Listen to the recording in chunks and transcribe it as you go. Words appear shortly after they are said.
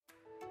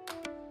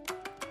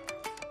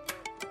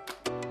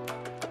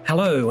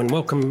Hello and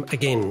welcome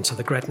again to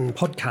the Grattan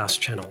podcast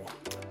channel.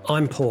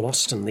 I'm Paul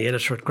Austin, the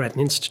editor at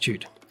Grattan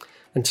Institute,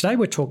 and today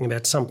we're talking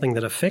about something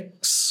that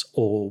affects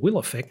or will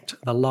affect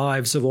the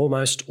lives of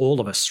almost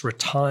all of us,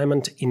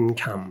 retirement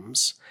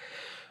incomes.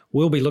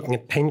 We'll be looking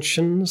at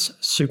pensions,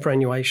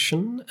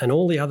 superannuation and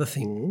all the other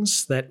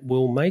things that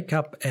will make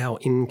up our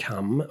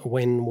income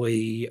when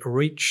we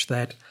reach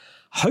that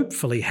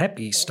hopefully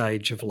happy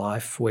stage of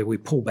life where we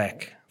pull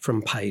back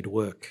from paid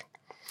work.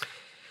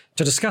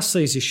 To discuss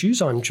these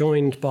issues, I'm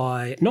joined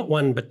by not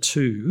one but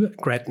two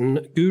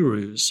Grattan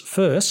gurus.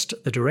 First,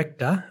 the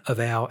director of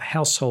our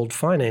Household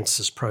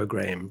Finances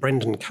program,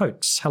 Brendan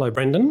Coates. Hello,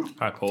 Brendan.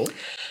 Hi, Paul.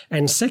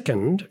 And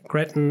second,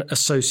 Grattan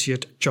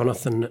associate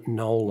Jonathan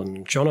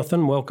Nolan.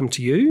 Jonathan, welcome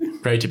to you.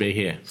 Great to be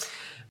here.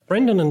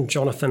 Brendan and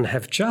Jonathan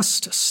have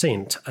just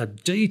sent a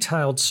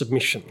detailed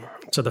submission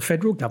to the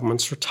Federal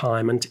Government's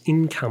Retirement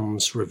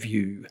Incomes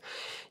Review.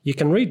 You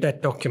can read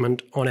that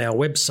document on our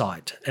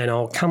website, and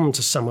I'll come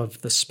to some of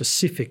the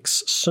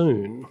specifics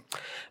soon.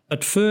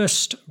 But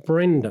first,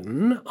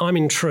 Brendan, I'm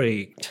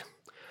intrigued.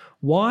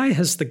 Why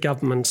has the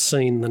government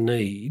seen the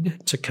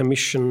need to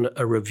commission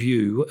a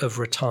review of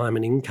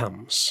retirement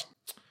incomes?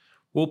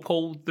 Well,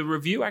 Paul, the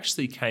review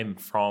actually came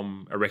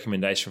from a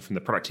recommendation from the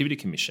Productivity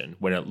Commission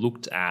when it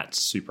looked at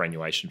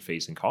superannuation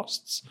fees and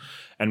costs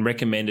and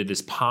recommended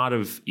as part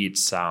of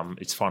its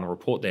final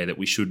report there that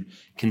we should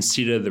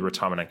consider the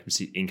retirement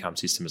income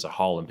system as a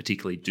whole and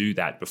particularly do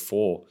that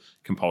before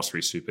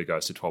compulsory super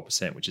goes to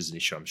 12%, which is an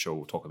issue I'm sure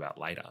we'll talk about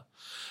later.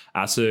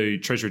 So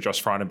Treasurer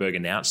Josh Frydenberg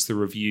announced the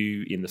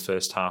review in the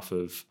first half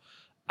of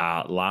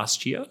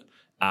last year.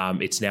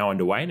 It's now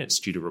underway and it's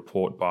due to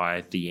report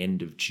by the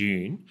end of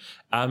June.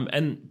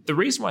 And the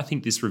reason why I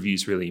think this review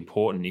is really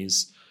important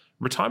is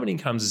retirement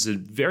incomes is a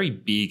very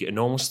big,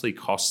 enormously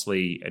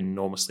costly,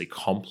 enormously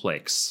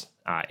complex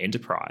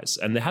enterprise.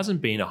 And there hasn't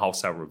been a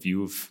wholesale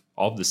review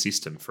of the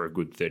system for a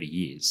good 30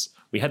 years.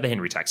 We had the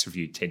Henry Tax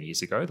Review 10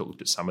 years ago that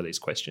looked at some of these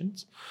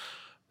questions.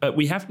 But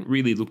we haven't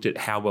really looked at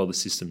how well the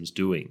system's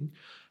doing,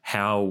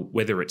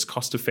 whether it's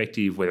cost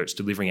effective, whether it's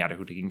delivering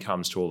adequate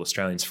incomes to all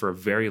Australians for a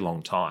very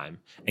long time.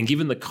 And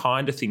given the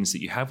kind of things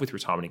that you have with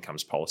retirement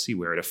incomes policy,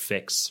 where it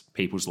affects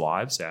people's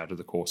lives out of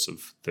the course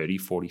of 30,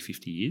 40,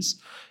 50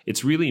 years,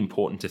 it's really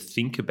important to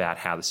think about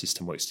how the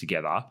system works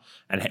together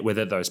and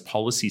whether those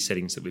policy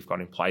settings that we've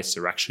got in place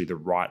are actually the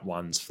right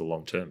ones for the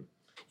long term.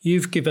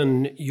 You've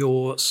given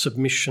your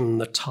submission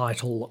the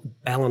title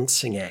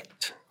Balancing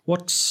Act.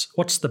 What's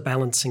the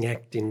balancing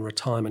act in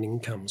retirement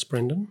incomes,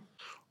 Brendan?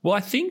 Well, I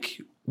think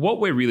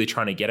what we're really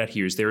trying to get at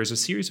here is there is a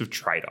series of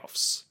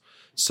trade-offs.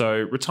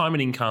 So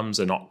retirement incomes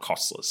are not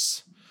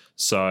costless.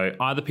 So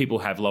either people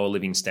have lower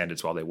living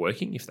standards while they're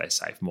working if they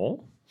save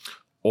more,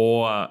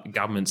 or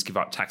governments give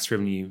up tax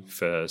revenue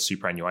for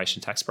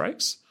superannuation tax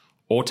breaks,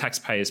 or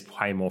taxpayers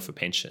pay more for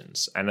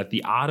pensions. And at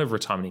the art of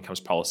retirement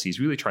incomes policy is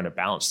really trying to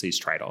balance these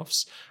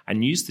trade-offs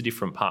and use the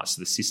different parts of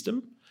the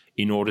system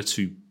in order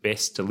to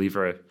best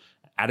deliver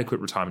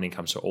adequate retirement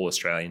incomes to all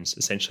Australians,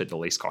 essentially at the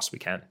least cost we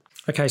can.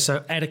 Okay,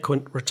 so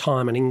adequate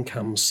retirement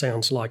income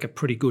sounds like a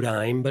pretty good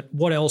aim, but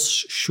what else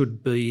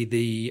should be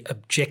the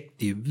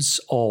objectives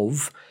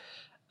of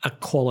a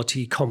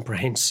quality,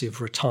 comprehensive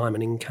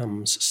retirement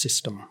incomes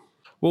system?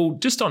 Well,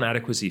 just on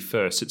adequacy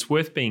first, it's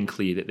worth being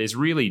clear that there's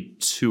really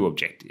two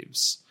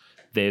objectives.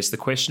 There's the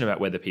question about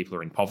whether people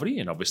are in poverty,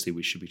 and obviously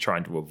we should be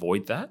trying to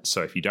avoid that.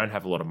 So if you don't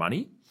have a lot of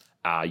money,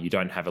 you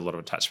don't have a lot of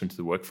attachment to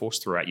the workforce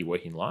throughout your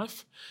working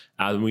life.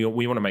 We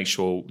want to make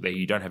sure that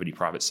you don't have any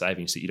private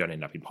savings, that you don't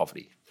end up in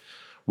poverty.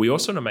 We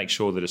also want to make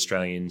sure that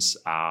Australians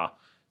are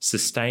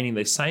sustaining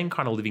the same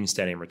kind of living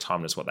standard in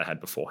retirement as what they had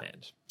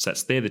beforehand. So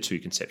they're the two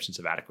conceptions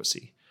of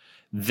adequacy.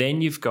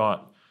 Then you've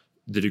got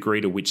the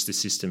degree to which the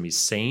system is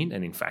seen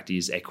and in fact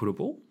is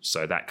equitable.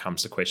 So that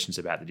comes to questions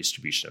about the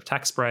distribution of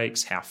tax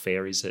breaks, how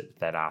fair is it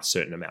that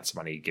certain amounts of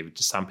money given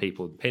to some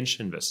people in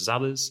pension versus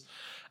others.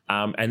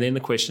 And then the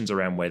questions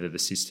around whether the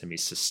system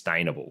is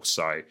sustainable.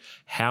 So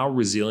how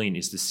resilient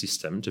is the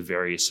system to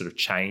various sort of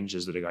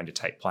changes that are going to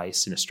take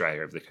place in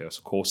Australia over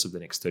the course of the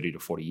next 30 to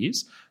 40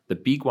 years? The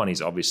big one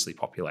is obviously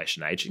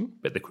population ageing,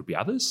 but there could be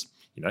others.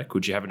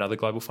 Could you have another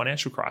global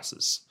financial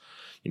crisis?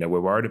 We're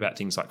worried about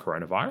things like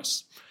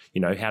coronavirus.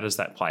 How does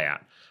that play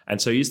out? And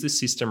so is the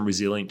system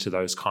resilient to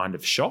those kind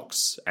of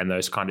shocks and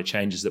those kind of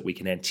changes that we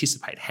can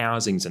anticipate?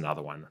 Housing's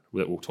another one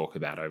that we'll talk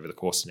about over the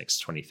course of the next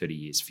 20, 30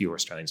 years. Fewer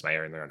Australians may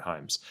own their own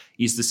homes.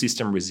 Is the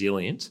system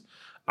resilient?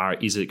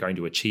 Is it going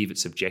to achieve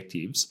its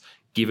objectives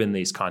given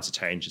these kinds of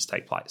changes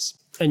take place?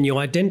 And you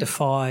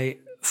identify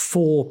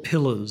 4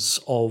 pillars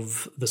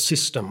of the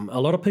system.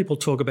 A lot of people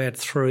talk about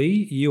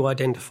 3. You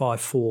identify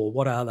 4.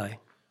 What are they?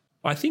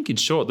 I think in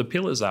short, the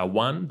pillars are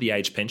 1, the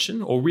age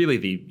pension, or really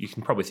you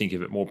can probably think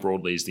of it more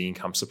broadly as the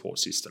income support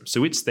system.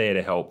 So it's there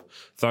to help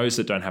those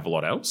that don't have a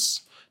lot else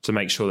to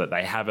make sure that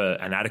they have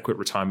an adequate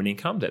retirement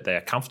income, that they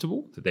are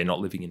comfortable, that they're not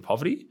living in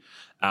poverty.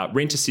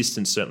 Rent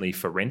assistance, certainly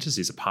for renters,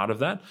 is a part of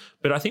that.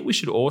 But I think we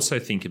should also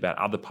think about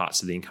other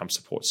parts of the income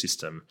support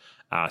system,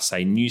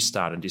 say New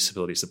Start and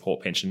disability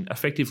support pension,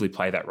 effectively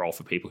play that role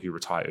for people who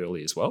retire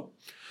early as well.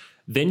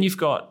 Then you've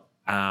got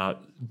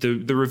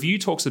the review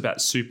talks about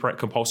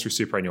compulsory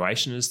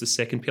superannuation as the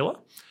second pillar,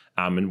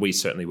 and we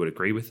certainly would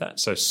agree with that.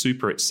 So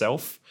super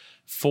itself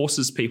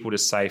forces people to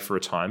save for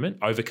retirement,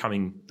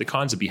 overcoming the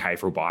kinds of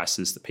behavioural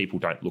biases that people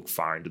don't look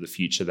far into the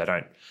future.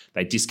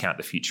 They discount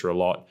the future a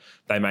lot.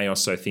 They may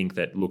also think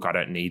that, look, I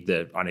don't need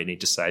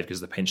to save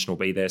because the pension will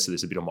be there, so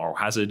there's a bit of moral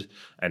hazard.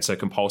 And so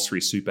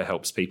compulsory super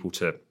helps people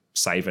to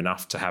save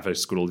enough to have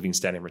as good a living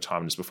standard in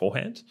retirement as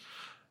beforehand.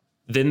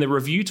 Then the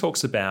review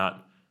talks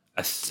about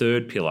a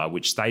third pillar,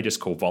 which they just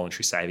call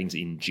voluntary savings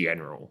in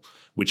general,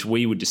 which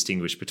we would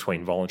distinguish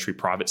between voluntary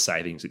private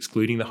savings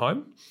excluding the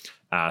home.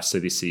 So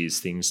this is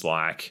things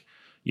like,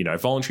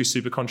 voluntary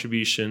super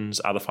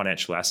contributions, other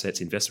financial assets,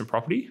 investment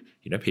property.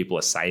 People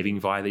are saving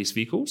via these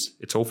vehicles.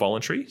 It's all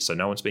voluntary, so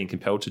no one's being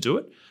compelled to do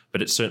it,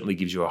 but it certainly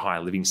gives you a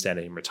higher living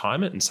standard in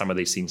retirement, and some of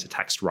these things are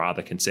taxed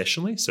rather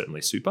concessionally,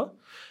 certainly super.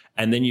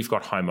 And then you've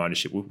got home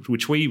ownership,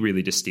 which we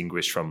really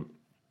distinguish from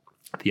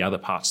the other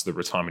parts of the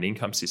retirement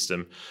income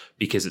system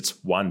because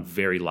it's, one,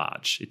 very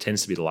large. It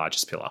tends to be the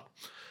largest pillar.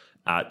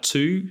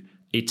 Two,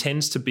 it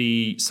tends to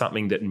be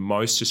something that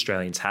most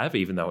Australians have,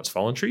 even though it's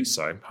voluntary.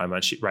 So home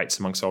ownership rates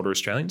amongst older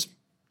Australians,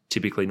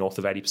 typically north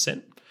of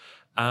 80%.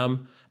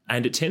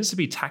 And it tends to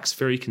be taxed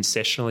very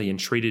concessionally and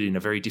treated in a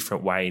very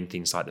different way in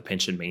things like the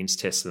pension means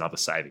test and other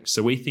savings.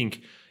 So we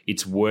think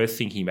it's worth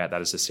thinking about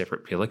that as a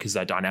separate pillar because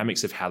the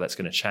dynamics of how that's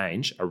going to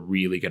change are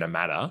really going to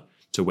matter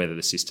to whether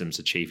the system's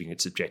achieving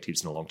its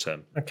objectives in the long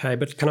term. Okay,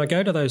 but can I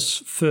go to those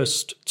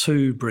first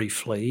two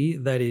briefly?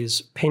 That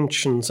is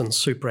pensions and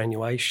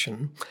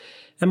superannuation.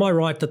 Am I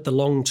right that the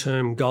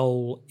long-term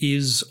goal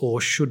is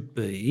or should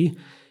be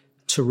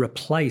to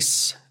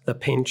replace the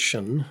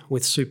pension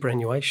with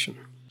superannuation?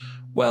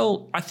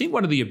 Well, I think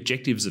one of the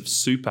objectives of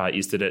super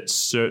is that it's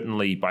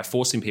certainly by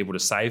forcing people to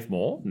save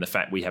more, and the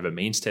fact we have a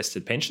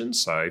means-tested pension,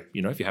 so,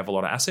 if you have a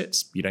lot of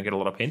assets, you don't get a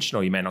lot of pension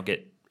or you may not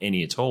get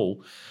any at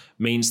all,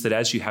 means that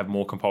as you have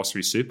more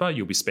compulsory super,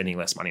 you'll be spending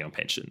less money on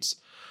pensions.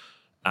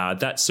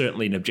 That's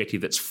certainly an objective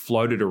that's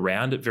floated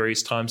around at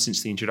various times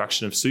since the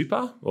introduction of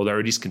super, although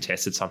it is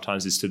contested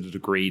sometimes as to the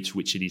degree to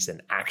which it is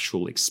an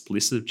actual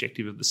explicit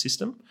objective of the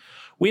system.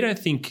 We don't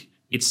think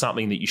it's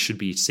something that you should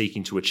be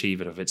seeking to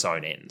achieve it of its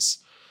own ends.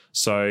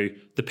 So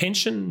the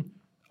pension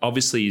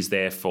obviously is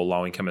there for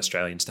low-income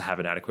Australians to have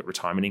an adequate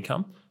retirement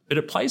income, but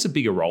it plays a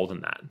bigger role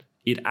than that.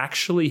 It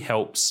actually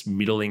helps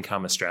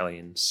middle-income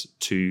Australians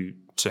to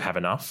have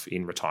enough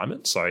in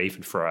retirement. So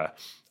even for a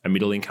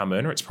middle-income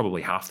earner, it's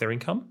probably half their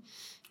income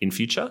in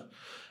future.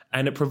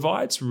 And it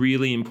provides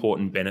really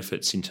important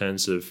benefits in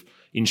terms of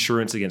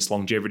insurance against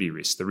longevity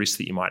risk, the risk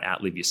that you might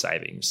outlive your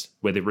savings,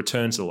 where the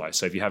returns are low.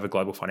 So if you have a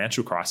global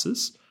financial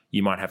crisis,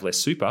 you might have less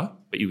super,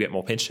 but you get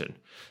more pension.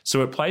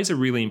 So it plays a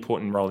really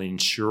important role in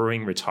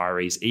insuring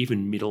retirees,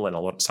 even middle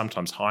and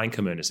sometimes high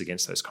income earners,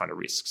 against those kind of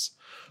risks.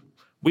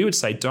 We would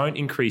say don't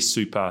increase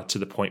super to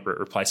the point where it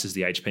replaces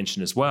the age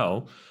pension as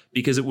well,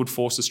 because it would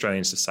force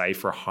Australians to save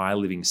for a higher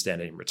living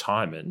standard in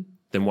retirement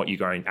than what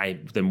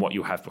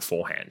you have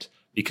beforehand.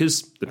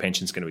 Because the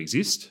pension's going to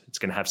exist, it's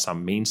going to have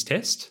some means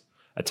test,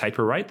 a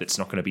taper rate that's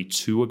not going to be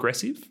too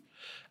aggressive.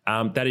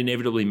 That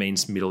inevitably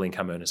means middle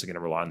income earners are going to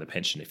rely on the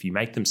pension. If you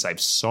make them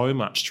save so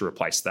much to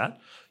replace that,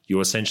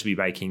 you'll essentially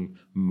be making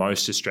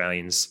most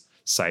Australians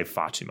save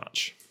far too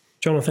much.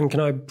 Jonathan, can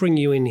I bring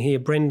you in here?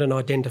 Brendan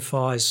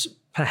identifies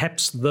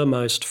perhaps the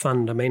most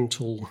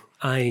fundamental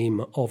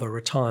aim of a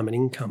retirement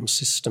income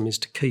system is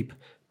to keep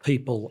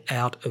people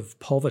out of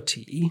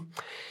poverty.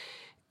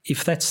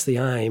 If that's the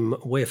aim,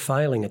 we're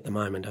failing at the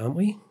moment, aren't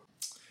we?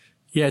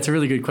 Yeah, it's a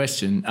really good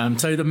question.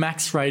 So the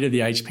max rate of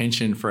the age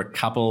pension for a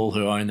couple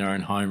who own their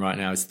own home right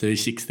now is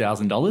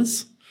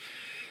 $36,000.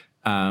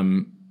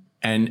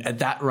 And at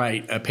that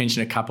rate, a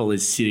pensioner couple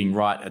is sitting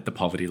right at the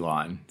poverty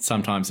line.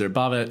 Sometimes they're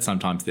above it,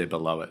 sometimes they're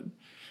below it.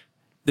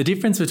 The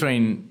difference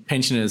between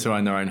pensioners who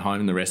own their own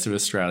home and the rest of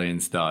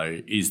Australians,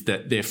 though, is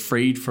that they're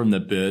freed from the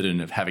burden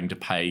of having to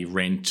pay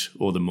rent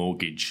or the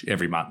mortgage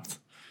every month.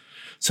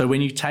 So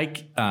when you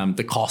take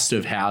the cost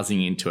of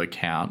housing into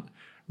account,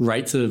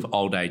 rates of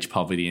old age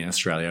poverty in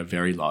Australia are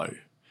very low.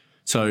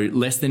 So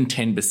less than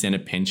 10%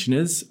 of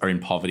pensioners are in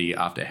poverty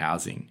after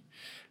housing.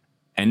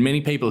 And many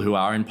people who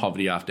are in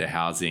poverty after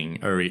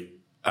housing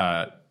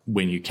are,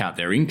 when you count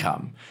their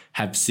income,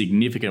 have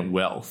significant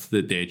wealth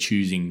that they're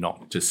choosing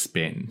not to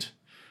spend.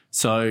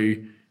 So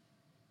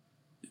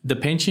the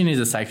pension is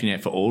a safety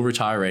net for all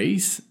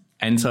retirees.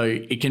 And so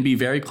it can be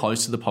very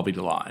close to the poverty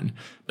line.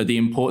 But the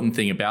important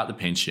thing about the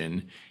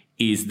pension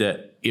is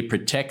that it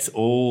protects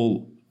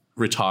all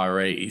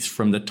retirees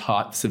from the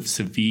types of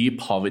severe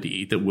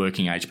poverty that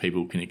working age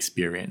people can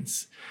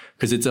experience,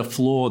 because it's a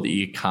floor that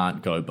you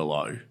can't go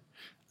below.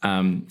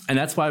 And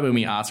that's why when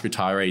we ask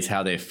retirees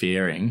how they're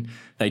faring,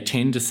 they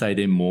tend to say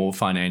they're more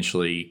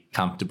financially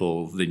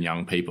comfortable than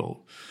young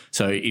people.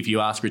 So if you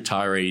ask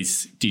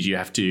retirees, did you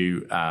have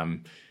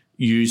to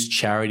use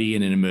charity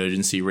in an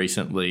emergency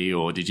recently,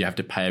 or did you have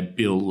to pay a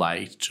bill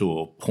late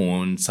or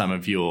pawn some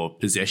of your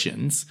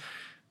possessions?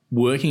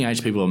 Working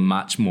age people are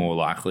much more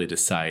likely to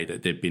say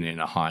that they've been in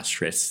a high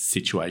stress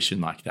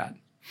situation like that.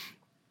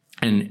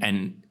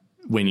 And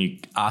when you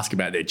ask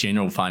about their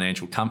general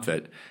financial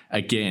comfort,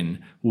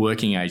 again,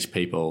 working age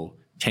people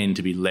tend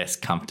to be less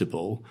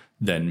comfortable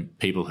than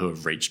people who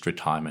have reached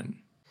retirement.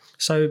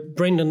 So,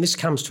 Brendan, this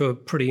comes to a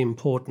pretty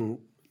important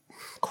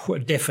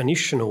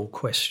definitional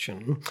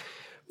question,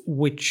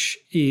 which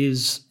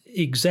is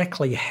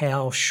exactly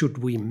how should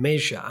we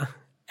measure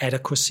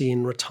adequacy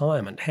in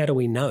retirement? How do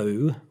we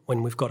know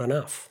when we've got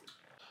enough?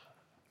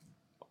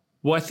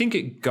 Well, I think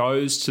it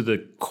goes to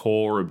the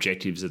core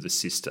objectives of the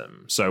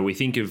system. So we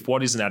think of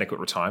what is an adequate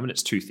retirement.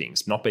 It's two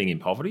things: not being in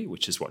poverty,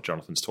 which is what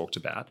Jonathan's talked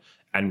about,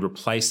 and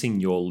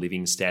replacing your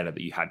living standard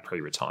that you had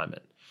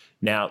pre-retirement.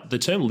 Now, the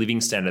term living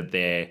standard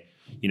there,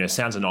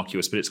 sounds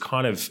innocuous, but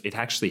it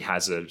actually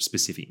has a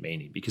specific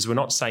meaning, because we're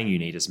not saying you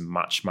need as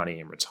much money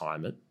in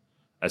retirement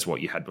as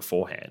what you had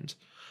beforehand,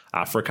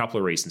 for a couple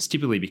of reasons.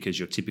 Typically because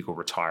your typical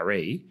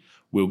retiree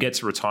will get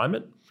to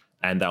retirement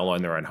and they'll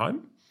own their own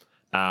home.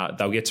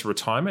 They'll get to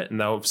retirement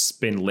and they'll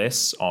spend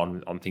less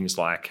on things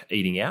like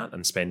eating out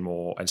and spend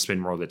more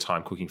of their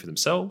time cooking for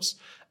themselves.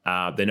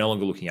 They're no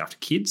longer looking after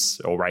kids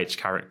or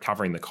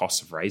covering the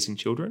costs of raising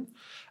children.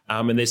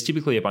 And there's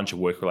typically a bunch of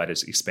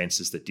work-related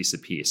expenses that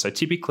disappear. So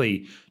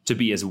typically, to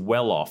be as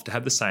well off, to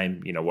have the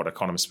same, what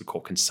economists would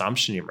call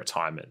consumption in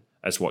retirement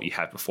as what you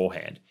had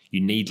beforehand,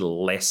 you need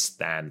less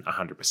than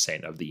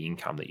 100% of the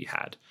income that you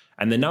had.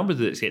 And the number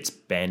that gets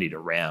bandied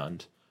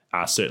around,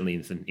 certainly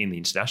in the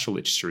international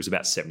literature, is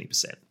about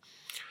 70%.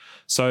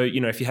 So,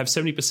 if you have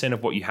 70%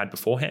 of what you had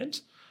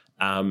beforehand,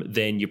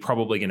 then you're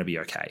probably going to be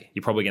okay.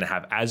 You're probably going to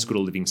have as good a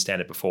living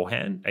standard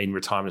beforehand in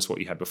retirement as what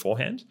you had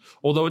beforehand.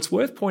 Although it's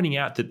worth pointing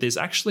out that there's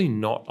actually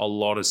not a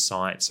lot of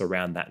science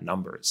around that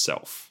number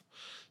itself.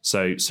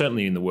 So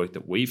certainly in the work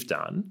that we've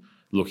done,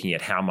 looking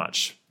at how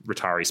much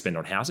retirees spend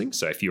on housing.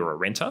 So if you're a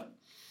renter,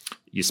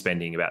 you're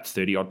spending about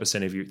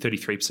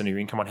 33% of your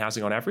income on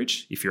housing on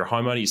average. If you're a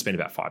homeowner, you spend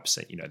about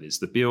 5%. There's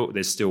the bill,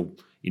 there's still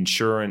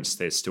insurance,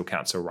 there's still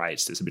council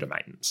rates, there's a bit of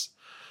maintenance.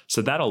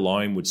 So that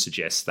alone would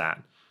suggest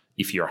that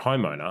if you're a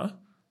homeowner,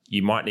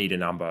 you might need a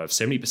number of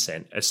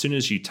 70%. As soon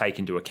as you take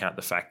into account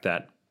the fact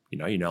that,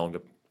 you're no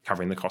longer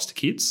covering the cost of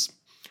kids,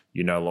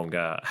 you're no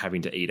longer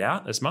having to eat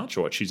out as much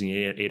or choosing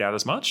to eat out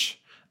as much,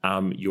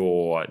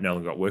 you're no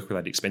longer got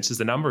work-related expenses,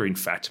 the number, in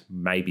fact,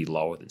 may be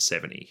lower than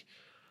 70.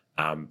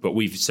 But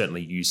we've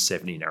certainly used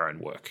 70 in our own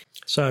work.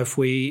 So if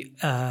we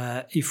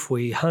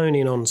hone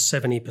in on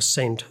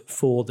 70%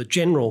 for the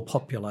general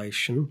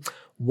population,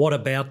 what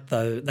about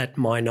that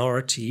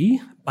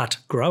minority, but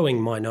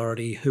growing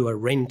minority, who are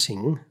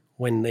renting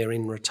when they're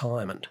in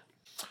retirement?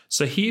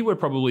 So here we're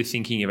probably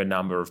thinking of a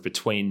number of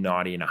between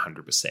 90 and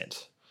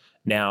 100%.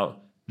 Now,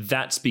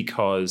 that's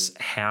because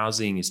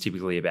housing is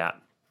typically about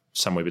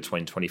somewhere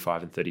between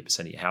 25 and 30%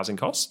 of your housing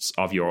costs,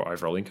 of your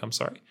overall income,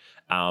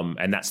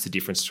 and that's the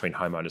difference between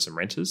homeowners and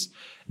renters.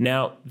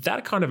 Now,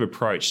 that kind of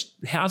approach,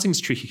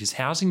 housing's tricky because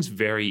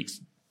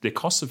the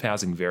cost of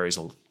housing varies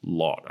a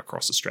lot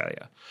across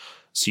Australia.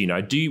 So,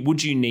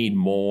 would you need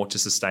more to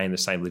sustain the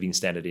same living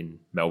standard in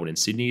Melbourne and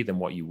Sydney than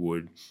what you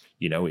would,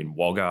 in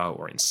Wagga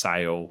or in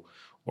Sale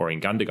or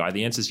in Gundagai?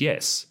 The answer is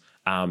yes.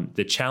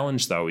 The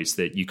challenge, though, is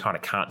that you kind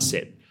of can't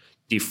set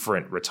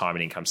different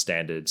retirement income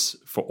standards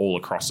for all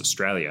across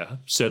Australia,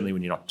 certainly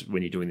when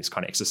you're doing this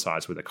kind of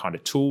exercise where the kind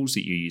of tools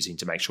that you're using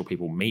to make sure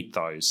people meet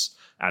those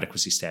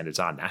adequacy standards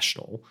are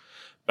national.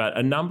 But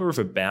a number of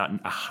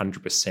about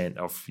 100%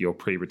 of your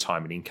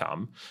pre-retirement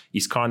income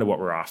is kind of what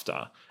we're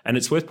after. And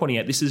it's worth pointing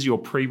out, this is your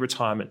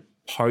pre-retirement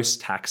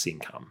post-tax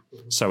income.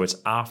 So it's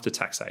after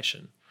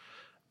taxation.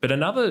 But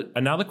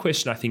another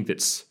question I think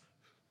that's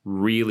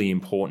really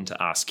important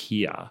to ask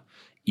here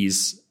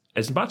is,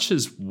 as much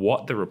as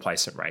what the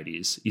replacement rate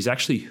is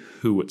actually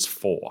who it's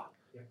for.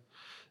 Yeah.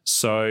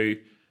 So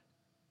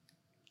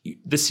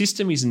the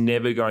system is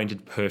never going to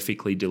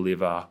perfectly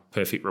deliver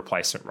perfect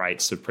replacement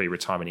rates of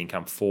pre-retirement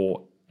income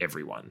for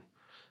everyone.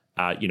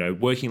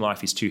 Working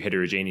life is too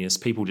heterogeneous.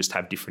 People just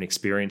have different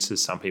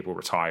experiences. Some people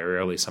retire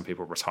early, some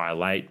people retire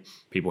late.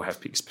 People have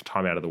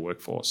time out of the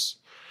workforce.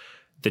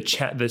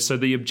 So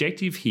the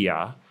objective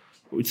here,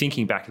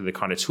 thinking back to the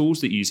kind of tools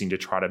that you're using to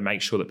try to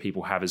make sure that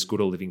people have as good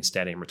a living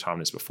standard in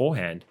retirement as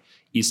beforehand,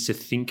 is to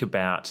think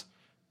about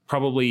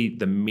probably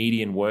the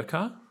median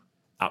worker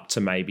up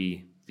to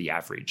maybe the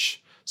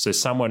average. So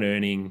someone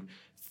earning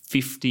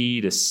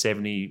 50th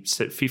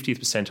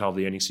percentile of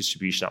the earnings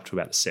distribution up to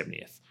about the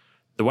 70th.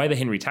 The way the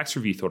Henry Tax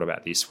Review thought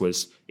about this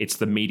was it's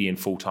the median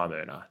full-time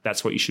earner.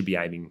 That's what you should be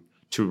aiming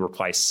to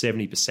replace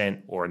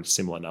 70% or a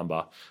similar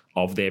number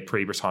of their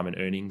pre-retirement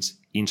earnings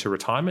into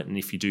retirement. And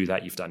if you do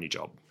that, you've done your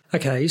job.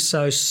 Okay,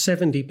 so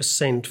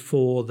 70%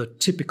 for the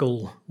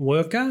typical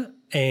worker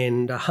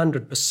and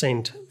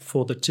 100%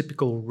 for the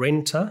typical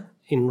renter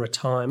in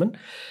retirement.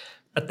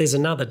 But there's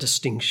another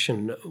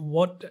distinction.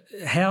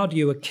 How do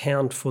you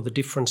account for the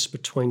difference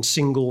between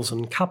singles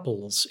and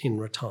couples in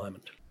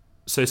retirement?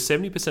 So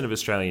 70% of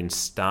Australians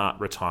start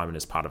retirement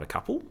as part of a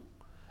couple,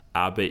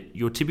 but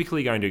you're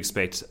typically going to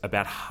expect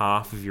about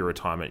half of your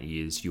retirement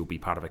years you'll be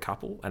part of a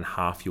couple and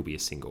half you'll be a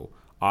single,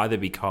 either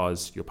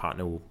because your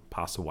partner will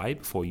pass away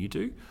before you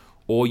do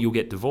or you'll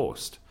get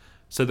divorced.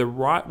 So the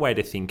right way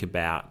to think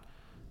about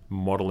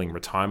modelling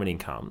retirement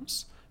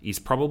incomes is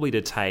probably to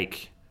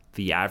take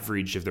the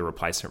average of the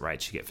replacement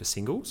rates you get for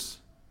singles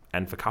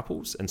and for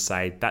couples and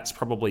say that's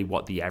probably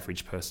what the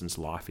average person's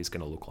life is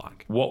going to look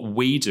like. What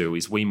we do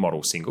is we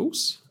model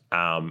singles,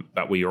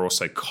 but we are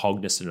also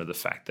cognizant of the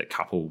fact that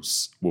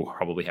couples will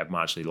probably have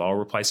marginally lower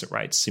replacement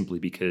rates simply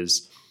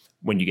because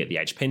when you get the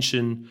age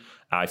pension,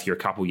 if you're a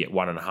couple, you get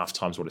 1.5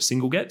 times what a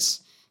single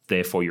gets.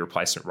 Therefore, your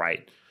replacement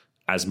rate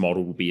as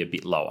modelled will be a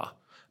bit lower.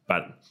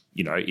 But,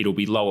 it'll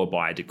be lower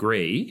by a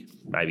degree,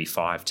 maybe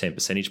 5-10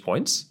 percentage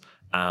points.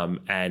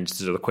 And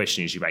so the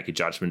question is you make a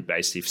judgment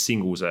based if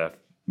singles are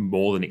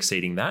more than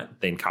exceeding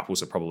that, then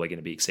couples are probably going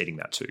to be exceeding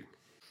that too.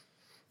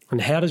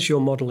 And how does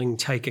your modelling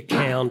take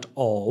account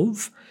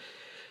of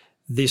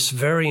this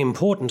very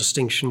important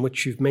distinction,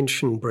 which you've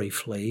mentioned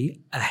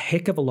briefly? A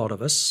heck of a lot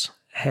of us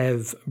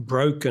have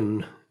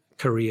broken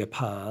career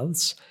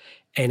paths,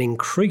 and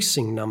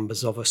increasing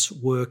numbers of us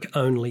work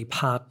only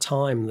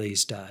part-time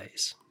these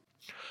days.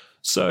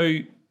 So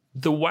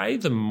the way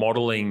the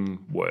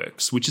modelling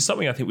works, which is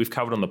something I think we've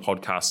covered on the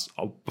podcast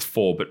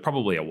before, but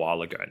probably a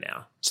while ago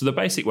now. So the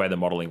basic way the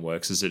modelling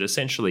works is it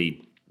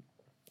essentially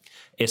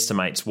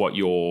estimates what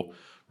your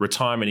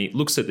retirement, it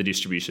looks at the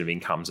distribution of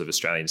incomes of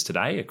Australians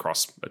today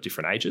across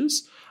different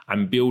ages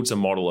and builds a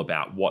model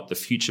about what the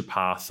future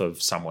path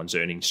of someone's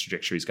earnings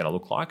trajectory is going to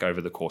look like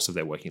over the course of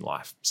their working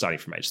life, starting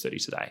from age 30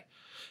 today.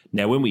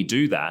 Now, when we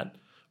do that,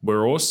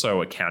 we're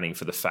also accounting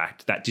for the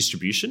fact that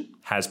distribution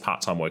has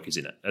part-time workers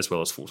in it as well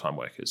as full-time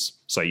workers.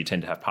 So you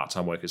tend to have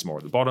part-time workers more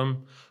at the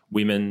bottom.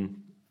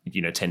 Women,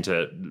 tend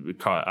to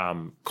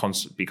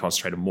be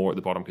concentrated more at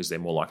the bottom because they're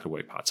more likely to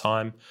work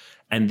part-time.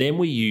 And then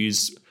we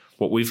use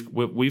what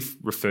we've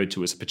referred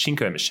to as a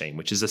pachinko machine,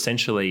 which is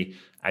essentially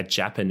a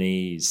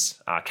Japanese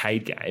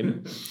arcade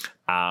game.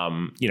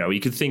 You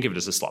could think of it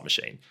as a slot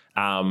machine,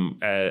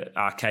 an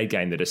arcade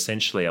game that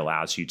essentially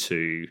allows you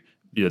to,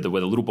 where the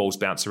little balls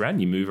bounce around,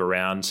 you move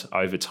around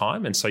over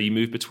time. And so you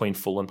move between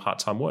full and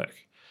part-time work.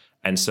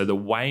 And so the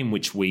way in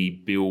which we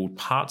build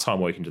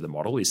part-time work into the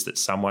model is that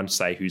someone,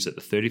 say, who's at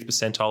the 30th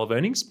percentile of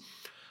earnings,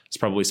 has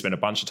probably spent a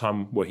bunch of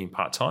time working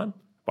part-time,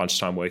 a bunch of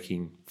time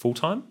working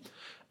full-time.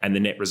 And the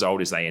net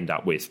result is they end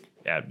up with,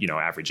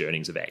 average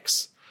earnings of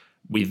X.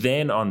 We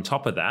then, on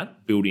top of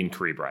that, build in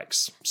career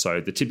breaks. So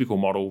the typical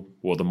model,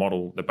 or the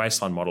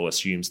baseline model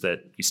assumes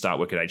that you start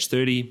work at age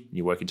 30, and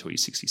you work until you're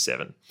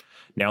 67.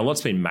 Now, a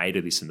lot's been made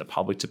of this in the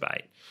public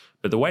debate,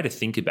 but the way to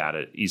think about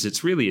it is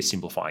it's really a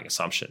simplifying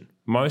assumption.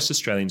 Most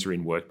Australians are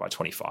in work by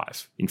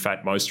 25. In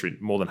fact,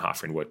 more than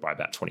half are in work by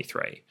about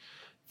 23.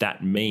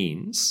 That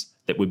means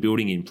that we're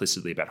building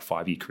implicitly about a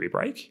 5-year career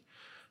break.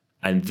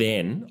 And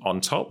then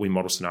on top, we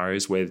model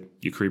scenarios where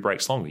your career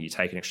break's longer. You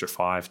take an extra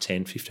 5,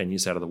 10, 15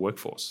 years out of the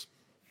workforce.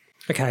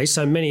 Okay,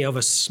 so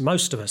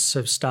most of us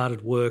have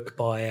started work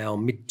by our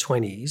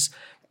mid-20s,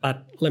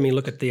 but let me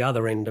look at the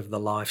other end of the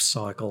life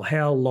cycle.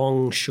 How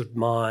long should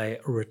my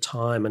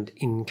retirement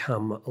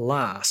income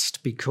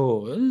last?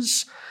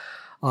 Because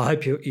I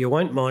hope you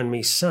won't mind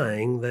me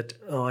saying that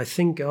I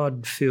think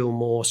I'd feel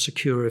more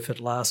secure if it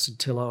lasted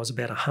till I was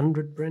about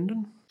 100,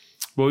 Brendan.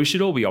 Well, we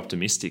should all be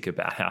optimistic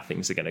about how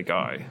things are going to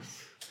go.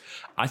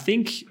 I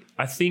think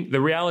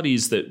the reality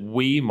is that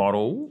we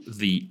model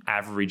the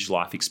average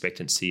life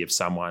expectancy of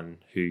someone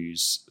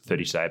who's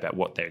 30 today about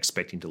what they're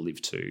expecting to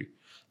live to,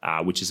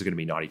 which is going to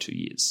be 92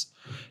 years.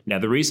 Now,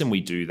 the reason we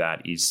do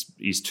that is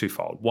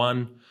twofold.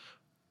 One,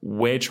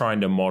 we're trying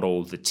to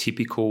model the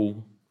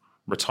typical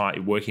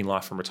working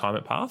life from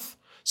retirement path.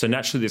 So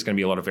naturally, there's going to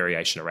be a lot of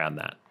variation around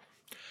that.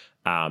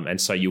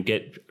 And so you'll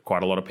get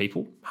quite a lot of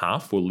people,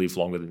 half, will live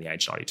longer than the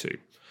age 92.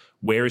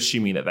 We're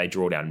assuming that they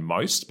draw down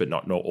most, but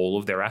not all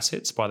of their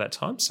assets by that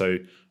time. So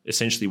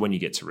essentially, when you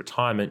get to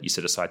retirement, you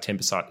set aside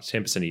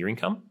 10% of your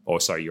income,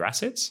 your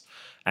assets,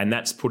 and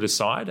that's put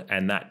aside,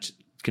 and that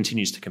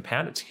continues to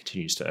compound. It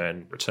continues to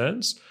earn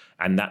returns,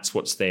 and that's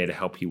what's there to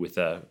help you with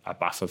a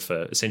buffer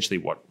for essentially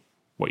what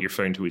you're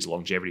referring to is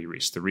longevity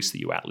risk, the risk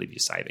that you outlive your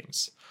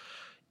savings.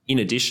 In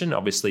addition,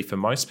 obviously, for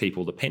most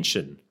people, the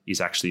pension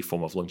is actually a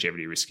form of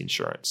longevity risk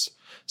insurance.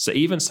 So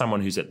even someone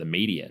who's at the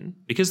median,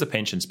 because the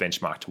pension's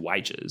benchmarked to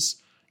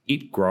wages,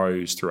 it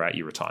grows throughout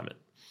your retirement.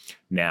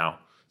 Now,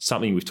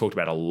 something we've talked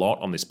about a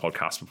lot on this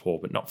podcast before,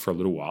 but not for a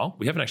little while,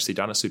 we haven't actually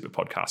done a super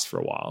podcast for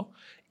a while,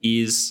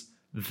 is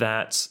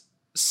that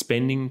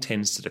spending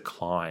tends to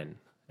decline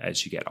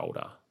as you get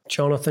older.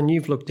 Jonathan,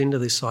 you've looked into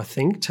this, I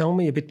think. Tell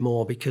me a bit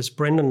more, because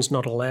Brendan's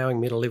not allowing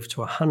me to live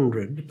to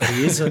 100, but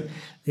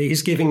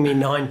he's giving me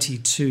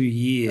 92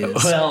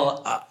 years.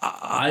 Well,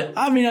 I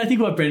think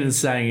what Brendan's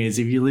saying is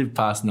if you live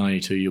past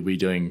 92, you'll be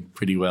doing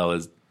pretty well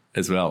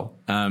as well.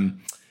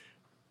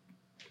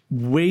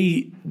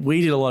 We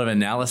did a lot of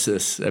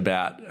analysis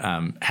about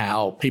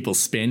how people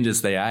spend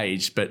as they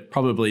age, but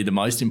probably the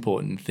most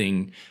important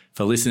thing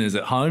for listeners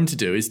at home to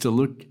do is to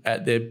look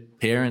at their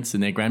parents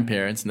and their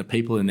grandparents and the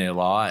people in their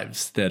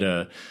lives that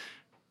are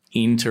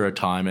into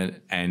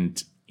retirement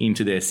and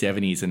into their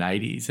 70s and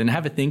 80s and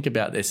have a think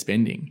about their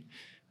spending.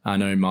 I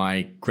know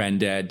my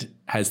granddad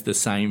has the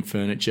same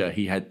furniture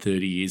he had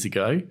 30 years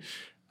ago,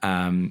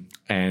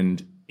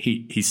 and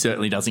he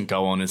certainly doesn't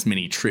go on as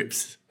many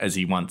trips as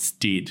he once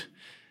did.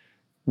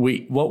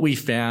 What we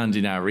found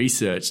in our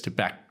research to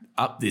back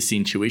up this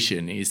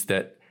intuition is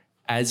that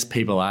as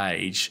people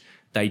age,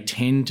 they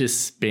tend to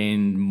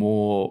spend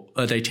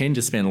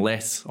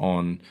less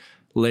on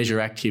leisure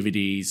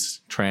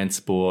activities,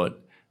 transport,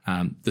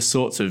 the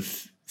sorts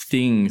of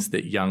things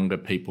that younger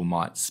people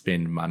might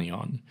spend money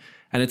on.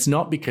 And it's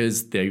not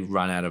because they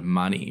run out of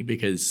money,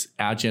 because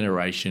our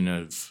generation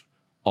of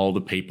older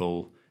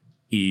people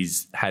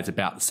has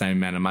about the same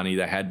amount of money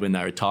they had when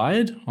they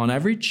retired on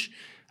average.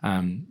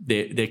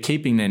 They're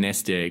keeping their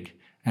nest egg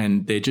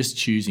and they're just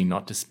choosing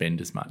not to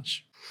spend as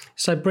much.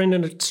 So,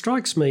 Brendan, it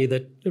strikes me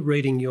that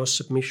reading your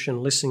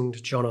submission, listening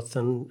to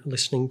Jonathan,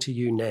 listening to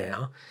you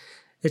now,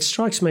 it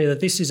strikes me that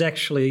this is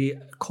actually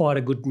quite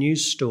a good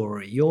news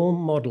story. Your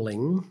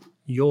modelling,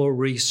 your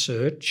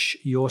research,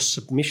 your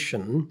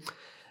submission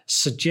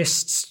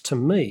suggests to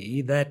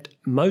me that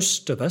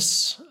most of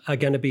us are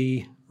going to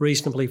be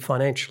reasonably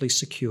financially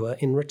secure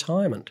in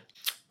retirement.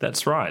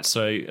 That's right.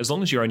 So as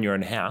long as you own your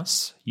own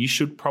house, you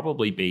should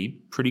probably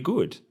be pretty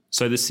good.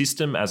 So the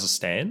system as it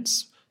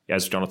stands,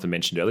 as Jonathan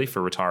mentioned earlier,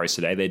 for retirees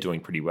today, they're doing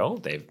pretty well.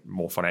 They're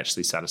more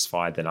financially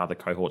satisfied than other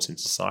cohorts in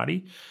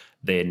society.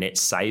 They're net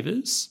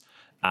savers.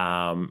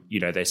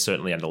 They're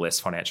certainly under less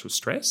financial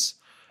stress.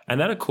 And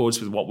that accords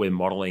with what we're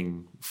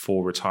modelling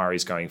for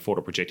retirees going forward,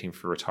 or projecting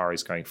for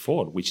retirees going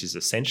forward, which is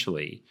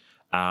essentially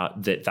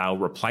that they'll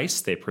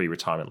replace their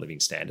pre-retirement living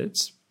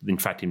standards. In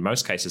fact, in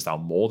most cases, they'll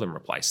more than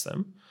replace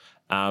them.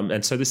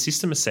 And so the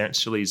system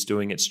essentially is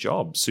doing its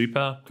job.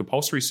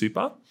 Compulsory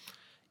super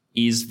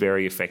is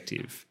very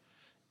effective.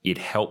 It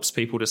helps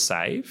people to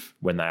save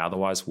when they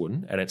otherwise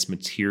wouldn't, and it's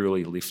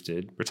materially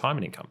lifted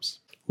retirement incomes.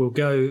 We'll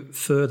go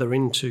further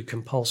into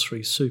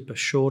compulsory super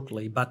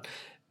shortly, but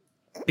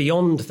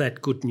beyond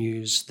that good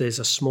news, there's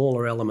a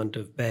smaller element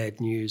of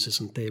bad news,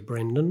 isn't there,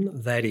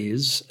 Brendan? That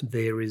is,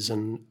 there is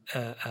an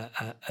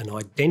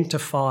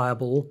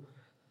identifiable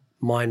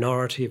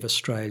minority of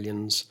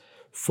Australians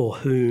for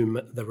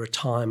whom the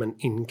retirement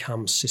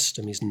income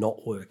system is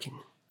not working.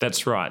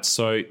 That's right.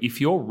 So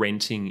if you're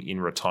renting in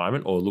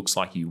retirement, or looks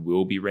like you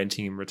will be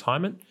renting in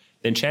retirement,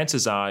 then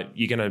chances are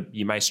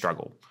you may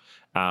struggle.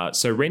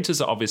 So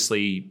renters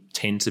obviously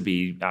tend to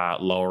be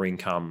lower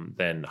income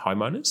than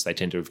homeowners. They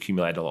tend to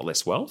accumulate a lot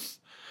less wealth.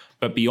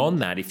 But beyond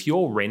that, if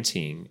you're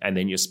renting and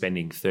then you're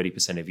spending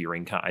 30% of your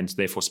income, and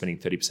therefore spending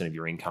 30% of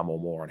your income or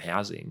more on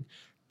housing,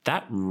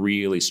 that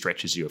really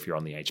stretches you if you're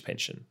on the age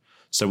pension.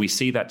 So we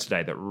see that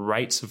today, that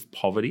rates of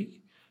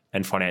poverty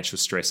and financial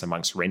stress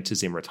amongst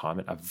renters in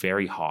retirement are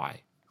very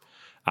high,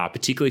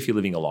 particularly if you're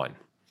living alone.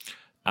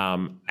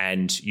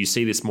 And you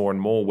see this more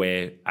and more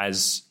where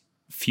as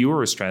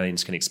fewer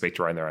Australians can expect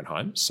to own their own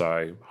home,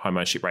 so home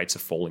ownership rates are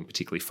falling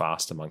particularly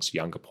fast amongst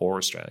younger, poor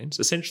Australians,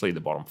 essentially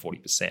the bottom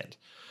 40%,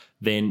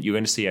 then you're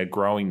going to see a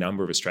growing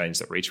number of Australians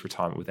that reach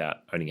retirement without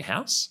owning a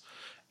house,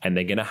 and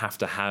they're going to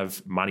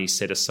have money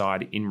set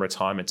aside in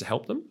retirement to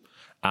help them.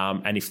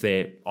 And if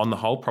they're, on the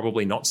whole,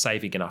 probably not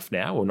saving enough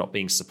now or not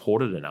being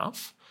supported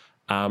enough,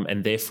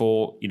 and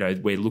therefore,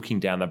 we're looking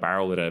down the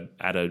barrel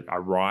at a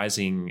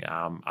rising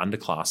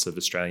underclass of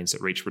Australians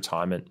that reach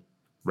retirement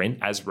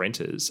as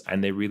renters,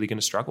 and they're really going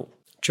to struggle.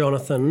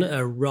 Jonathan,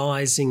 a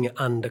rising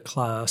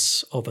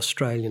underclass of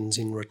Australians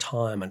in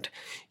retirement.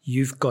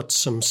 You've got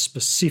some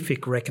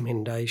specific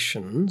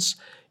recommendations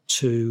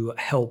to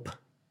help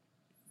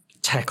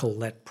tackle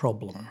that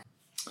problem.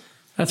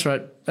 That's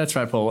right,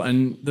 Paul.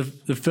 And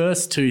the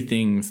first two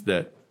things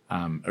that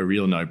are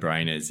real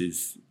no-brainers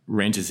is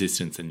rent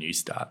assistance and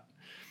Newstart.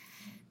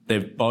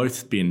 They've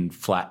both been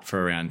flat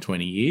for around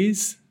 20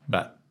 years,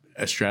 but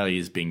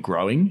Australia's been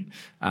growing,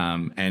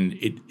 and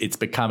it's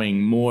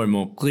becoming more and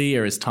more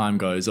clear as time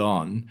goes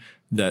on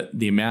that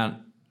the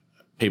amount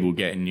people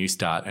get in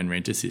Newstart and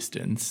rent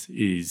assistance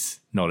is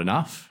not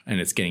enough,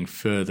 and it's getting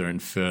further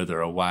and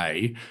further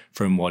away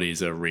from what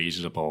is a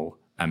reasonable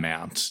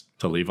amount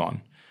to live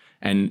on.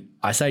 And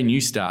I say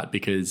Newstart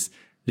because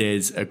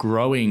there's a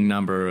growing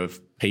number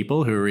of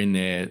people who are in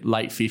their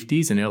late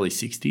 50s and early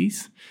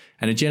 60s.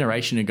 And a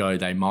generation ago,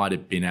 they might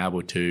have been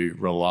able to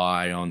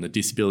rely on the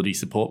disability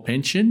support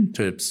pension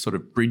to sort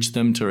of bridge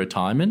them to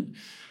retirement.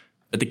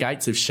 But the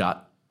gates have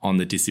shut on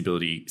the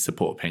disability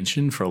support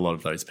pension for a lot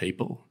of those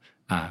people.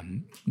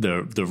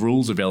 The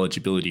rules of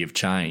eligibility have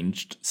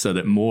changed so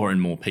that more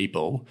and more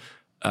people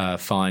are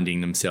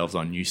finding themselves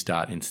on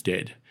Newstart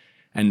instead.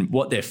 And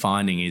what they're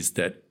finding is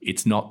that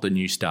it's not the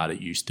Newstart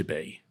it used to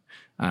be.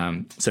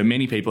 So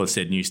many people have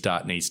said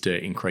Newstart needs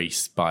to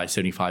increase by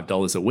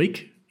 $75 a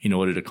week in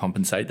order to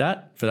compensate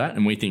for that.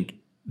 And we think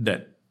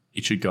that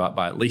it should go up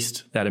by at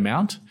least that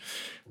amount.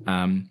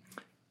 And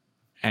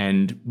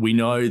we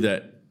know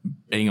that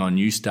being on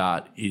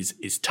Newstart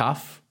is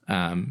tough,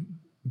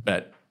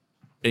 but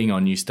being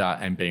on Newstart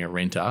and being a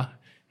renter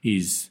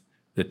is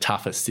the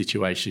toughest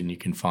situation you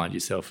can find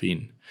yourself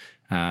in.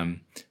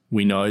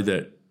 We know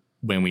that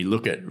when we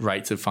look at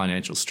rates of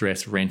financial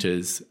stress,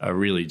 renters are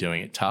really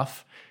doing it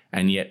tough.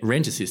 And yet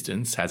rent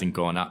assistance hasn't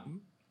gone up.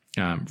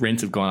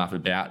 Rents have gone up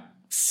about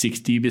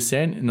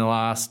 60% in the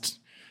last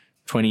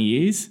 20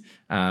 years.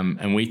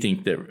 And we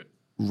think that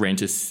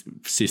rent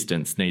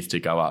assistance needs to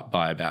go up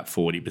by about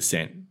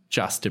 40%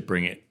 just to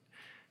bring it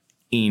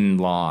in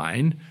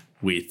line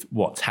with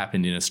what's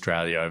happened in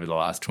Australia over the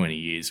last 20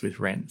 years with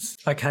rents.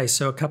 Okay,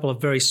 so a couple of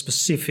very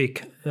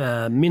specific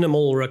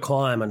minimal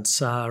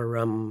requirements are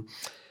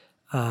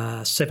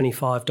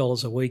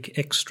 $75 a week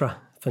extra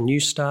for New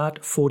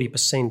Start,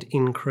 40%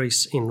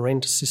 increase in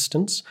rent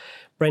assistance.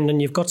 Brendan,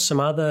 you've got some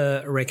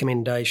other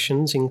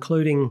recommendations,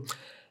 including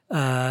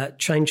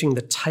changing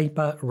the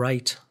taper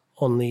rate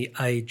on the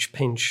age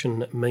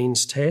pension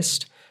means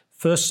test.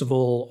 First of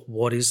all,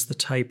 what is the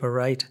taper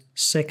rate?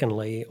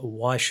 Secondly,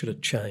 why should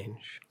it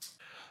change?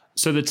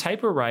 So the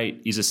taper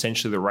rate is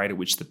essentially the rate at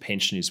which the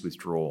pension is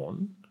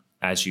withdrawn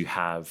as you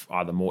have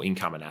either more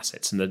income and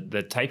assets. And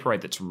the taper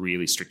rate that's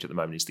really strict at the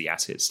moment is the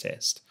assets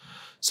test.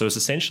 So it's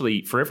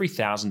essentially for every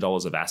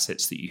 $1,000 of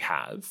assets that you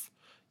have,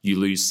 you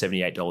lose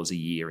 $78 a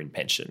year in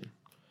pension.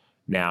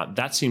 Now,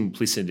 that's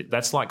implicit.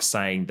 That's like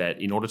saying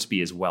that in order to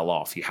be as well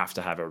off, you have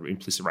to have an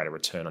implicit rate of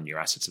return on your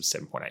assets of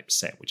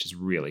 7.8%, which is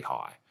really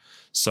high.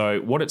 So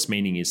what it's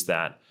meaning is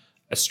that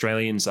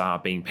Australians are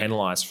being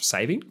penalised for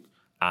saving.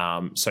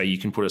 So you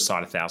can put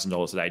aside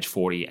 $1,000 at age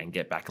 40 and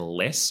get back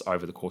less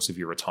over the course of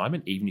your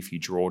retirement, even if you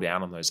draw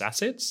down on those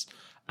assets,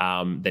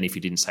 than if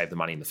you didn't save the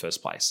money in the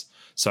first place.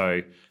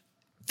 So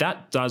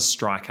that does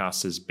strike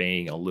us as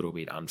being a little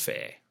bit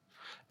unfair.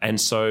 And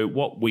so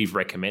what we've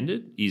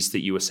recommended is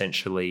that you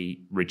essentially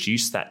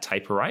reduce that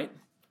taper rate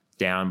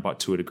down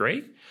to a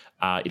degree.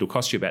 It'll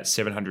cost you about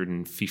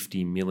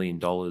 $750 million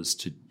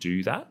to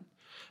do that.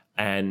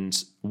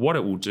 And what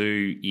it will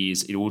do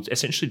is it will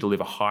essentially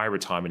deliver higher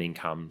retirement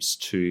incomes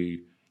to,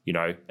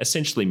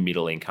 essentially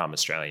middle income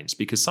Australians,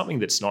 because something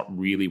that's not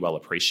really well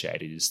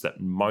appreciated is that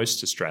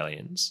most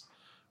Australians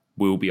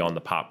will be on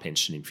the PARP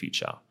pension in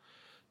future.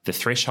 The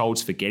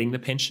thresholds for getting the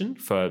pension,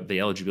 for the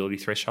eligibility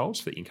thresholds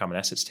for the income and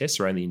assets tests,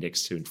 are only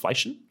indexed to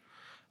inflation,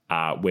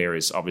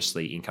 whereas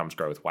obviously incomes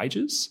grow with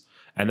wages.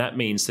 And that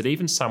means that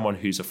even someone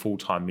who's a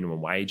full-time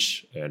minimum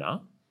wage earner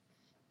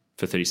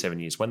for 37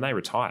 years, when they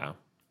retire,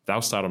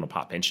 they'll start on a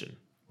PARP pension,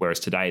 whereas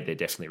today they're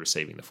definitely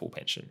receiving the full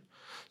pension.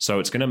 So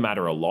it's going to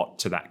matter a lot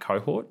to that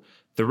cohort.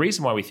 The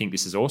reason why we think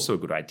this is also a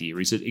good idea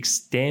is it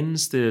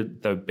extends the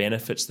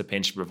benefits the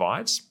pension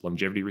provides,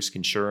 longevity risk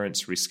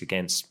insurance, risk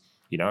against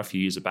a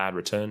few years of bad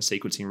return,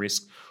 sequencing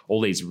risk,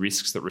 all these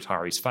risks that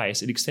retirees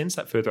face. It extends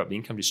that further up the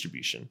income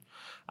distribution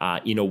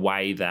in a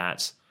way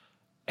that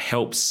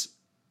helps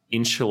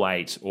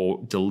insulate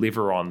or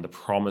deliver on the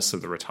promise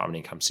of the retirement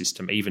income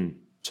system, even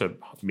to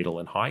middle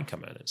and high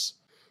income earners.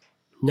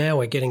 Now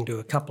we're getting to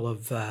a couple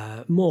of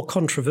more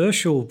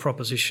controversial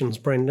propositions,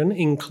 Brendan,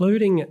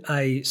 including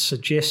a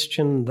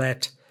suggestion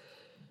that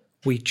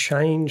we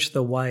change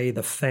the way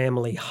the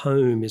family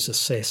home is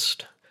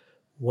assessed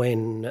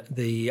when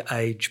the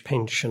age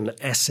pension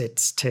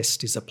assets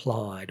test is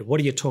applied.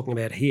 What are you talking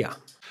about here?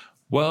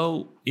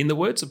 Well, in the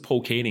words of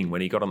Paul Keating,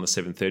 when he got on the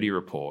 730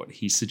 report,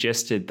 he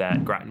suggested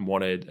that Grattan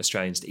wanted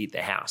Australians to eat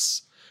their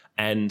house.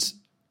 And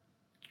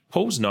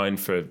Paul's known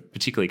for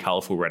particularly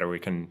colourful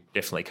rhetoric and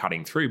definitely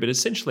cutting through, but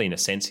essentially, in a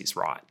sense, he's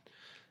right.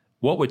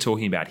 What we're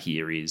talking about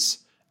here is,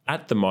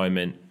 at the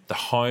moment, the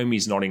home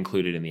is not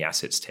included in the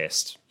assets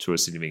test to a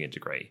significant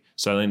degree.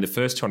 So only the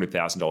first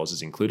 $200,000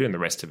 is included and the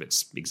rest of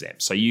it's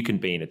exempt. So you can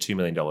be in a $2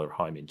 million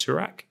home in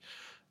Toorak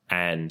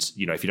and,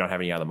 if you don't have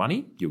any other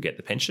money, you'll get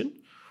the pension.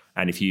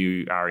 And if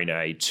you are in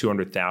a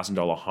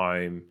 $200,000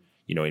 home,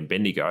 in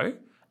Bendigo,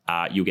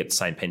 you'll get the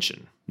same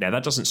pension. Now,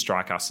 that doesn't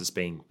strike us as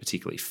being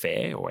particularly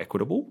fair or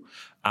equitable,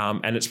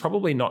 and it's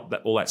probably not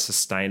all that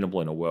sustainable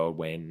in a world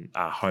when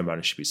home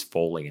ownership is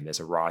falling and there's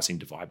a rising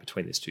divide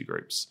between these two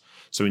groups.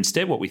 So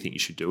instead, what we think you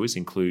should do is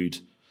include,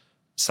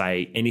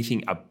 say,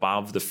 anything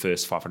above the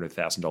first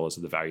 $500,000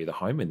 of the value of the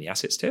home in the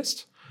assets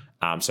test.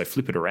 So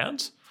flip it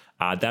around.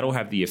 That'll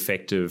have the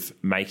effect of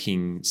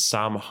making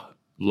some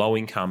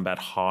low-income but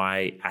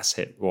high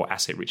asset or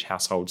asset-rich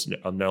households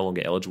are no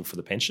longer eligible for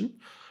the pension.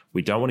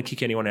 We don't want to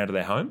kick anyone out of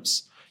their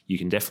homes. You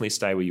can definitely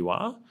stay where you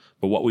are.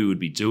 But what we would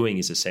be doing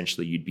is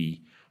essentially you'd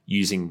be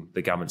using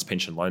the government's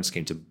pension loan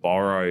scheme to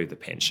borrow the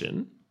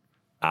pension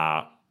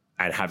and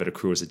have it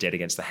accrue as a debt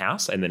against the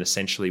house. And then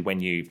essentially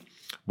when you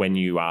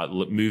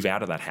move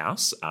out of that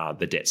house,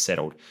 the debt's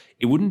settled.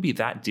 It wouldn't be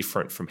that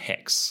different from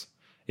HECS.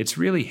 It's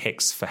really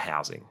HECS for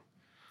housing.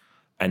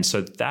 And so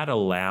that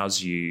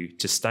allows you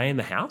to stay in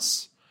the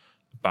house,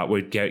 but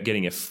we're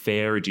getting a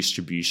fairer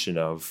distribution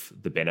of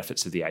the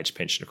benefits of the age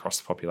pension across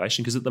the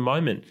population. Because at the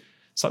moment,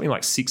 something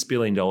like $6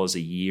 billion a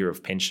year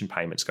of pension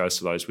payments goes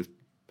to those with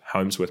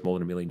homes worth more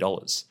than $1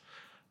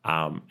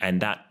 million.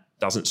 And that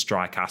doesn't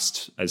strike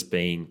us as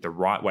being the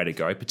right way to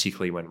go,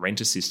 particularly when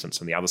rent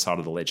assistance on the other side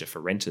of the ledger for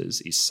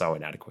renters is so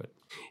inadequate.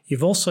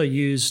 You've also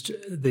used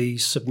the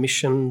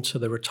submission to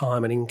the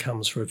Retirement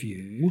Incomes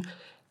Review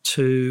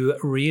to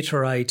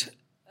reiterate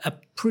a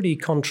pretty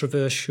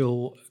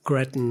controversial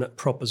Grattan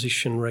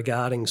proposition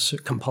regarding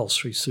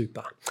compulsory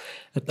super.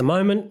 At the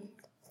moment,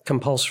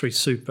 compulsory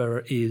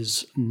super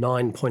is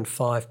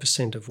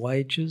 9.5% of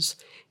wages.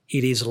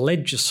 It is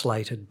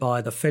legislated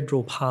by the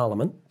federal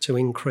parliament to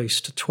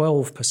increase to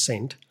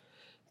 12%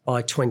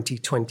 by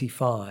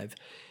 2025.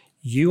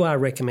 You are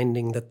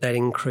recommending that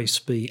increase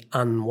be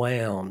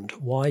unwound.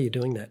 Why are you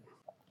doing that?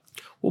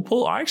 Well,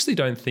 Paul, I actually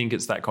don't think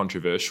it's that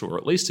controversial, or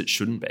at least it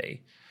shouldn't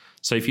be.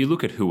 So if you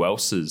look at who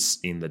else is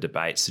in the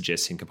debate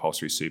suggesting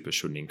compulsory super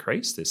shouldn't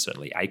increase, there's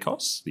certainly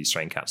ACOS, the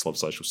Australian Council of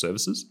Social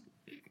Services.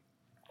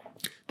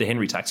 The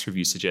Henry Tax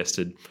Review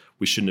suggested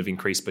we shouldn't have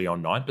increased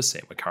beyond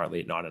 9%. We're currently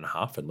at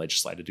 9.5% and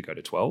legislated to go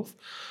to 12%.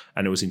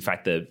 And it was, in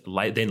fact, the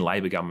then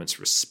Labor government's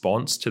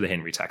response to the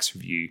Henry Tax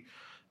Review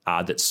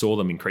that saw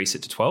them increase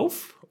it to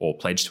 12%, or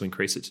pledge to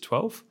increase it to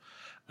 12%.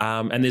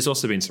 And there's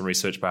also been some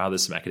research by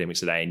others, some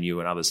academics at ANU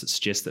and others, that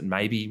suggest that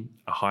maybe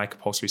a high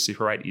compulsory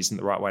super rate isn't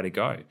the right way to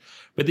go.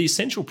 But the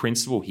essential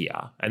principle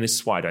here, and this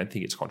is why I don't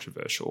think it's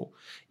controversial,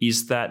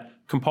 is that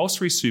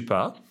compulsory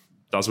super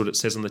does what it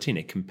says on the tin.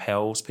 It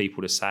compels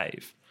people to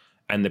save.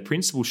 And the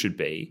principle should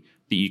be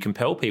that you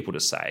compel people to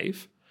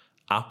save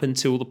up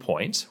until the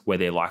point where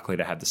they're likely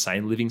to have the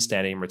same living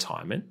standard in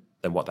retirement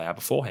than what they are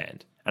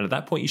beforehand. And at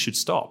that point, you should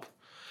stop.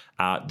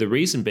 The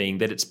reason being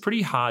that it's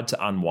pretty hard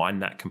to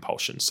unwind that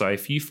compulsion. So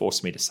if you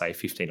force me to save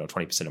 15 or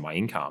 20% of my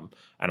income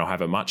and I'll have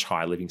a much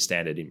higher living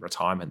standard in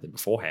retirement than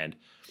beforehand,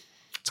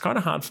 it's kind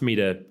of hard for me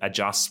to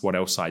adjust what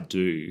else I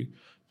do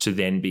to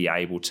then be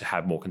able to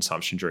have more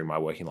consumption during my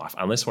working life,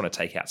 unless I want to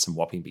take out some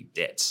whopping big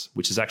debts,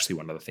 which is actually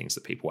one of the things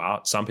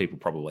that some people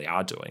probably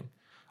are doing.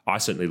 I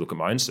certainly look at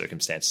my own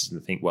circumstances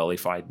and think, well,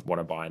 if I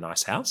want to buy a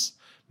nice house,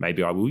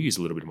 maybe I will use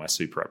a little bit of my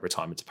super at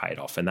retirement to pay it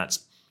off. And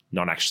that's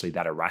not actually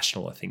that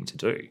irrational a thing to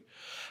do.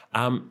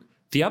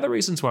 The other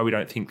reasons why we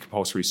don't think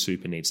compulsory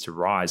super needs to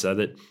rise are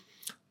that,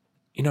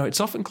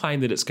 it's often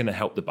claimed that it's going to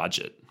help the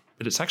budget,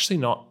 but it's actually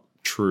not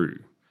true.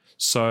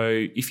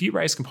 So if you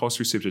raise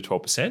compulsory super to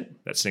 12%,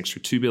 that's an extra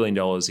 $2 billion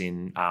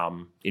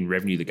in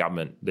revenue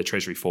the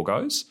Treasury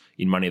foregoes,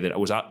 in money that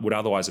would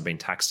otherwise have been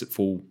taxed at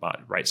full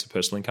rates of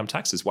personal income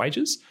tax as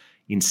wages.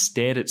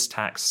 Instead, it's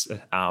taxed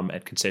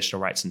at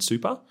concessional rates and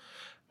super.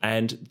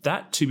 And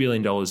that $2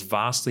 billion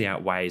vastly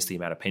outweighs the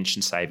amount of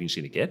pension savings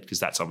you're going to get, because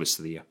that's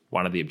obviously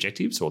one of the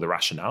objectives or the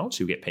rationale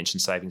to get pension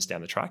savings down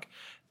the track.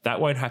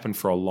 That won't happen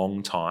for a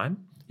long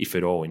time, if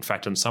at all. In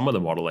fact, on some of the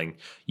modelling,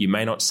 you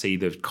may not see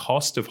the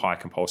cost of high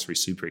compulsory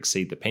super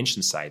exceed the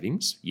pension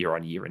savings year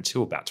on year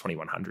until about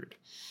 2100.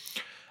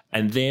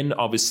 And then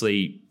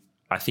obviously,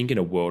 I think in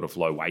a world of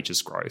low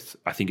wages growth,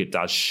 I think it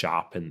does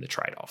sharpen the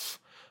trade-off.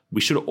 We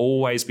should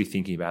always be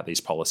thinking about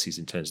these policies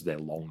in terms of their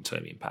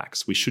long-term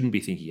impacts. We shouldn't be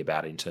thinking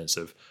about it in terms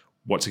of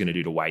what's it going to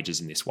do to wages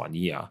in this 1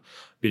 year.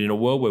 But in a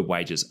world where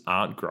wages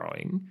aren't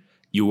growing,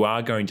 you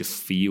are going to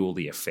feel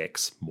the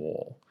effects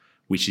more,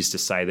 which is to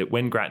say that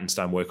when Grattan's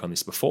done work on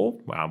this before,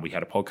 we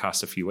had a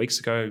podcast a few weeks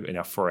ago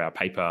for our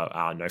paper,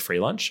 No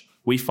Free Lunch,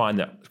 we find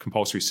that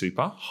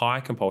high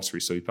compulsory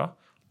super,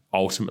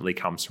 ultimately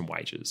comes from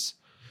wages.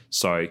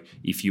 So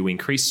if you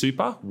increase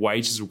super,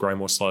 wages will grow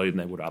more slowly than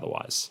they would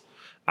otherwise.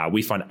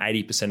 We find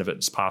 80% of it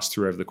is passed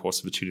through over the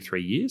course of 2 to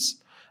 3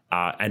 years,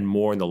 and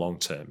more in the long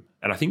term.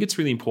 And I think it's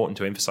really important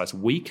to emphasise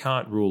we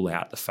can't rule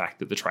out the fact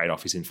that the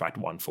trade-off is in fact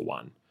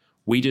 1-for-1.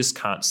 We just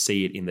can't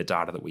see it in the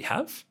data that we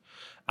have.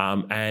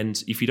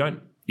 And if you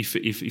don't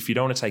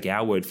want to take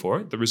our word for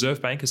it, the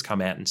Reserve Bank has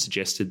come out and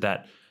suggested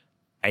that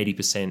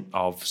 80%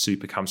 of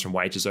super comes from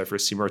wages over a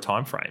similar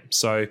time frame.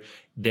 So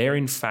they're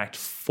in fact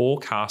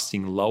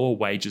forecasting lower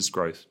wages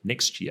growth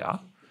next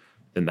year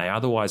than they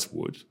otherwise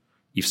would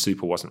if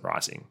super wasn't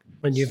rising.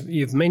 And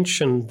you've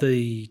mentioned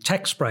the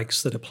tax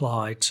breaks that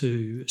apply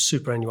to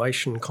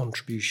superannuation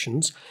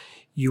contributions.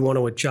 You want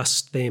to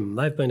adjust them.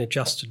 They've been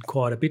adjusted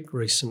quite a bit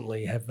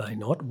recently, have they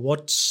not?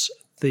 What's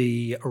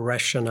the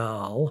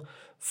rationale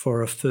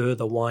for a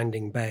further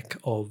winding back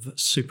of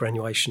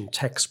superannuation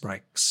tax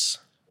breaks?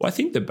 Well, I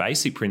think the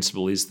basic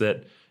principle is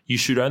that you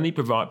should only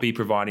be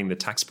providing the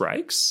tax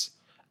breaks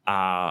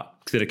that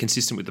are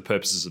consistent with the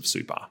purposes of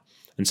super.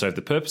 And so if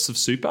the purpose of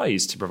super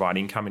is to provide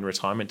income in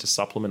retirement to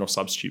supplement or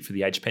substitute for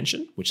the age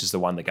pension, which is the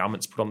one the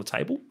government's put on the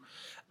table,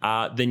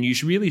 then you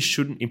really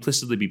shouldn't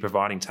implicitly be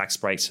providing tax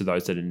breaks to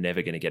those that are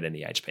never going to get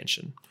any age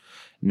pension.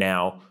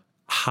 Now,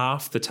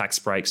 half the tax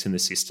breaks in the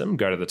system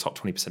go to the top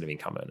 20% of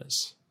income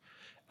earners.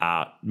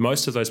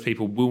 Most of those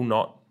people will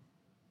not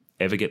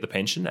ever get the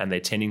pension, and they're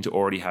tending to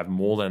already have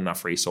more than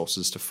enough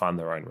resources to fund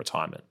their own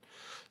retirement.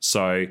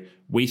 So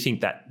we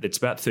think that it's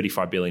about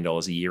 $35 billion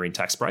a year in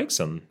tax breaks,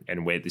 and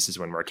where this is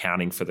when we're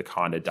accounting for the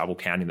kind of double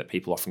counting that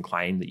people often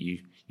claim, that you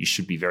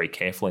should be very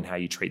careful in how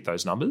you treat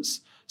those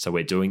numbers. So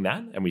we're doing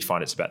that, and we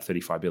find it's about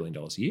 $35 billion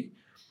a year.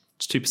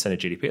 It's 2% of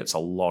GDP. It's a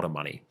lot of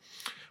money.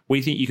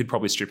 We think you could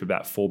probably strip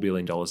about $4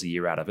 billion a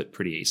year out of it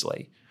pretty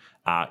easily,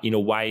 in a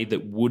way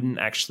that wouldn't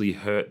actually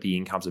hurt the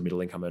incomes of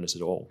middle income earners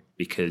at all,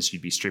 because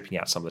you'd be stripping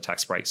out some of the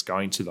tax breaks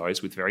going to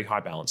those with very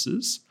high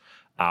balances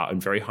and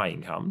very high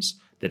incomes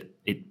that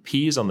it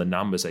appears on the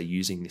numbers are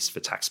using this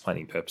for tax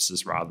planning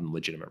purposes rather than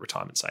legitimate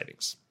retirement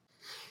savings.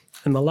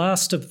 And the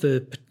last of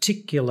the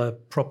particular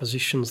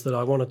propositions that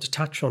I wanted to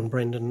touch on,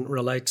 Brendan,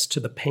 relates to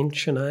the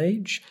pension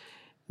age.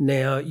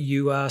 Now,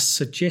 you are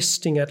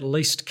suggesting at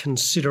least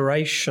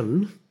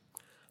consideration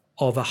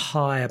of a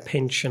higher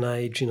pension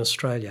age in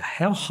Australia.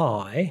 How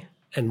high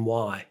and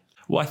why?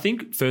 Well, I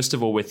think, first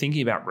of all, we're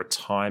thinking about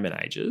retirement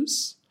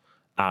ages.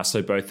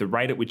 So both the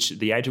age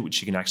at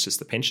which you can access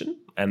the pension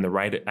and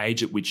the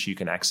age at which you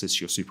can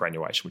access your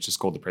superannuation, which is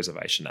called the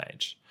preservation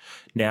age.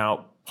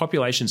 Now,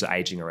 populations are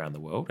ageing around the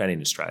world and in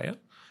Australia.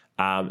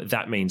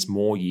 That means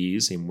more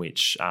years in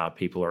which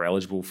people are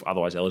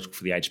otherwise eligible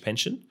for the age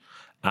pension.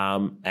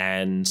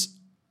 And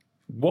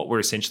what we're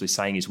essentially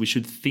saying is we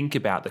should think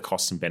about the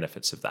costs and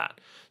benefits of that.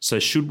 So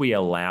should we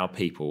allow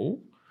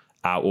people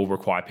or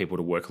require people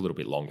to work a little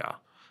bit longer?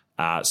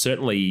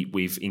 Certainly,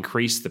 we've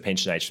increased the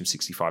pension age from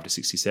 65 to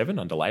 67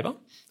 under Labor.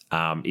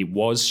 It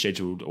was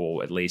scheduled,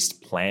 or at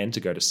least planned, to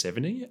go to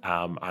 70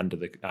 under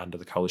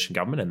the coalition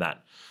government, and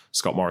that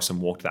Scott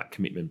Morrison walked that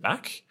commitment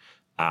back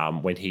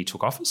when he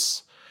took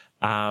office.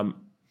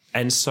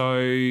 And so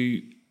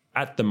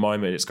at the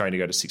moment, it's going to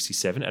go to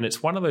 67, and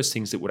it's one of those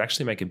things that would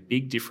actually make a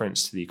big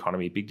difference to the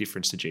economy, a big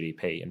difference to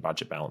GDP and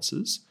budget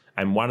balances.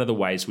 And one of the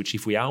ways which,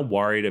 if we are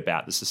worried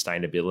about the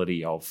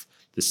sustainability of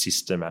the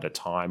system at a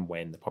time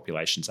when the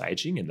population's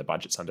ageing and the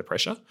budget's under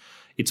pressure,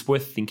 it's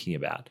worth thinking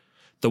about.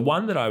 The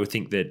one that I would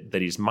think that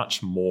is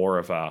much more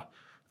of a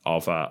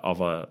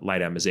lay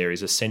down misere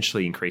is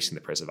essentially increasing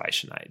the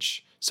preservation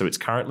age. So it's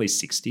currently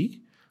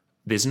 60.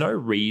 There's no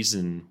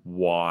reason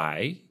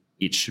why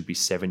it should be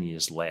 7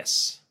 years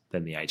less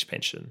than the age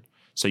pension.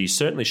 So you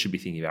certainly should be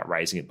thinking about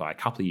raising it by a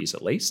couple of years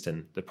at least.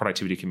 And the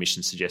Productivity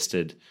Commission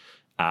suggested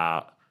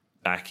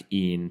back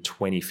in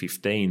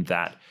 2015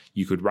 that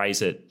you could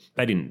raise it.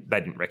 They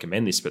didn't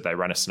recommend this, but they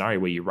run a scenario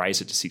where you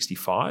raise it to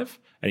 65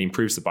 and it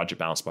improves the budget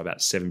balance by about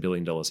 $7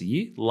 billion a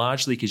year,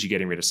 largely because you're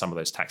getting rid of some of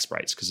those tax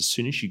breaks. Because as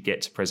soon as you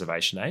get to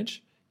preservation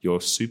age,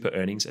 your super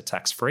earnings are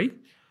tax-free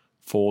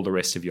for the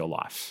rest of your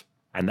life.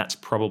 And that's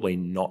probably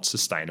not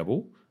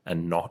sustainable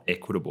and not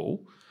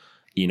equitable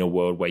in a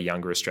world where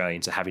younger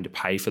Australians are having to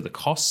pay for the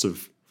costs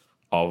of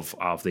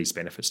these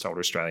benefits to older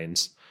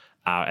Australians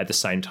at the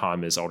same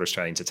time as older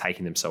Australians are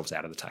taking themselves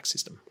out of the tax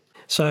system.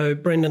 So,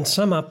 Brendan,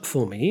 sum up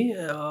for me.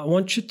 I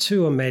want you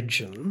to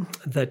imagine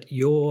that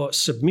your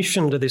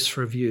submission to this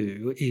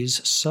review is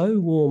so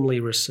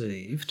warmly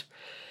received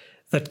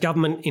that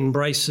government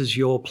embraces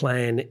your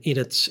plan in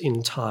its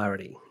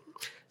entirety.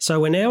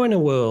 So we're now in a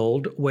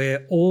world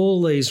where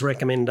all these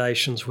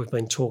recommendations we've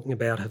been talking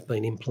about have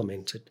been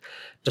implemented.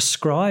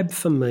 Describe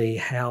for me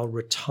how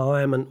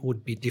retirement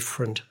would be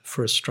different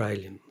for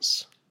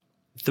Australians.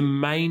 The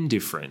main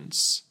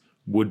difference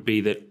would be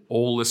that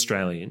all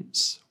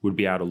Australians would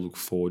be able to look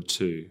forward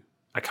to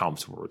a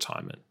comfortable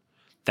retirement.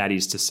 That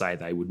is to say,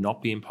 they would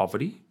not be in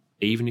poverty,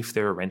 even if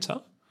they're a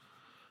renter,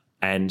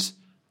 and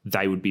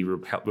they would be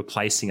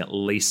replacing at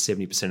least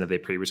 70% of their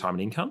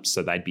pre-retirement income,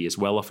 so they'd be as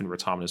well off in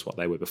retirement as what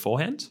they were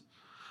beforehand.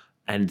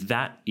 And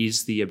that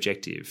is the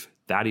objective.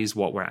 That is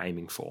what we're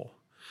aiming for.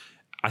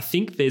 I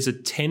think there's a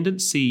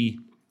tendency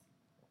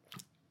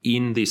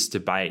in this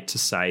debate to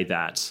say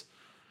that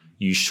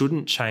you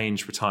shouldn't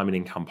change retirement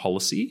income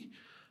policy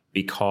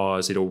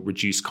because it'll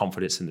reduce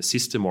confidence in the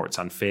system or it's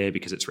unfair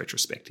because it's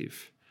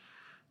retrospective.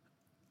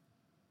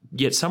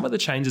 Yet some of the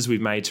changes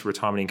we've made to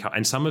retirement income,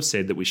 and some have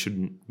said that we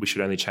should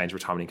only change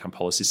retirement income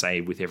policy,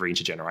 say, with every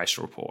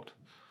intergenerational report.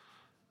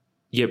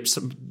 Yet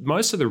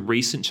most of the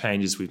recent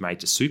changes we've made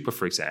to super,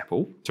 for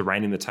example, to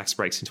rein in the tax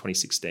breaks in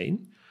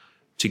 2016,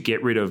 to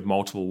get rid of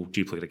multiple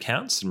duplicate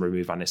accounts and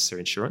remove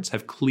unnecessary insurance,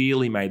 have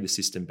clearly made the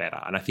system better.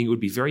 And I think it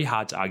would be very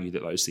hard to argue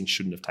that those things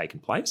shouldn't have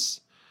taken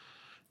place.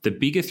 The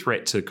bigger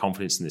threat to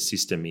confidence in the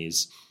system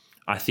is,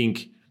 I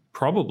think,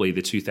 probably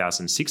the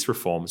 2006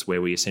 reforms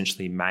where we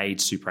essentially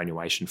made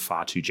superannuation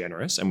far too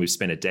generous and we've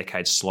spent a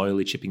decade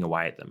slowly chipping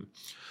away at them.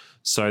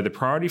 So the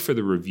priority for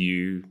the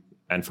review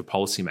and for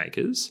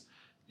policymakers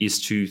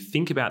is to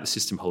think about the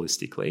system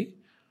holistically,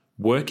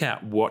 work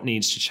out what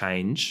needs to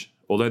change,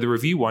 although the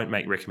review won't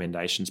make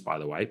recommendations, by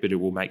the way, but it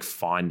will make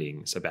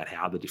findings about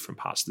how the different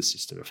parts of the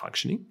system are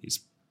functioning, is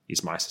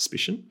my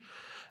suspicion.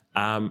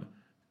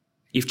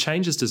 If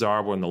change is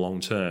desirable in the long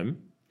term,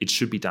 it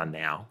should be done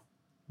now.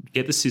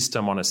 Get the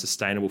system on a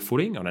sustainable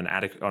footing, on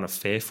a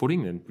fair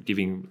footing, and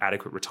giving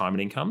adequate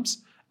retirement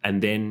incomes,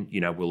 and then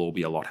we'll all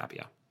be a lot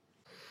happier.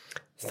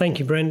 Thank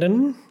you,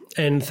 Brendan,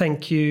 and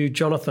thank you,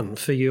 Jonathan,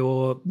 for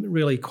your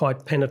really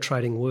quite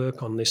penetrating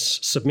work on this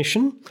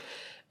submission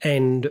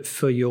and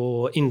for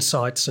your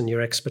insights and your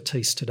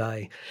expertise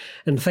today.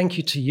 And thank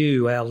you to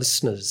you, our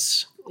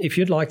listeners. If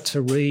you'd like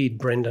to read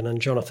Brendan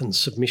and Jonathan's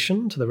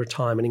submission to the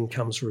Retirement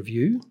Incomes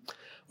Review,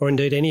 or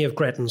indeed any of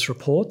Grattan's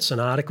reports and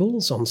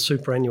articles on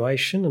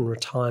superannuation and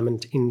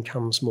retirement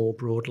incomes more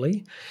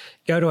broadly,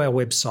 go to our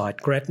website,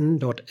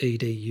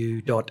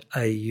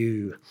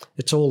 grattan.edu.au.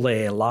 It's all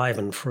there, live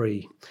and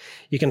free.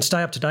 You can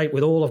stay up to date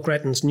with all of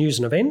Grattan's news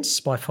and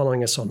events by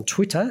following us on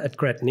Twitter at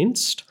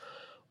GrattanInst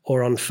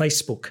or on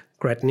Facebook,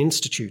 Grattan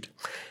Institute.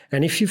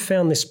 And if you've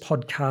found this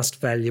podcast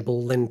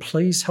valuable, then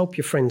please help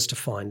your friends to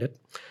find it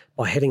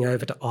by heading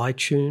over to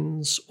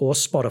iTunes or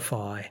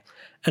Spotify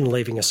and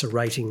leaving us a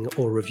rating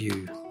or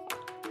review.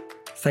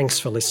 Thanks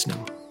for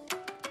listening.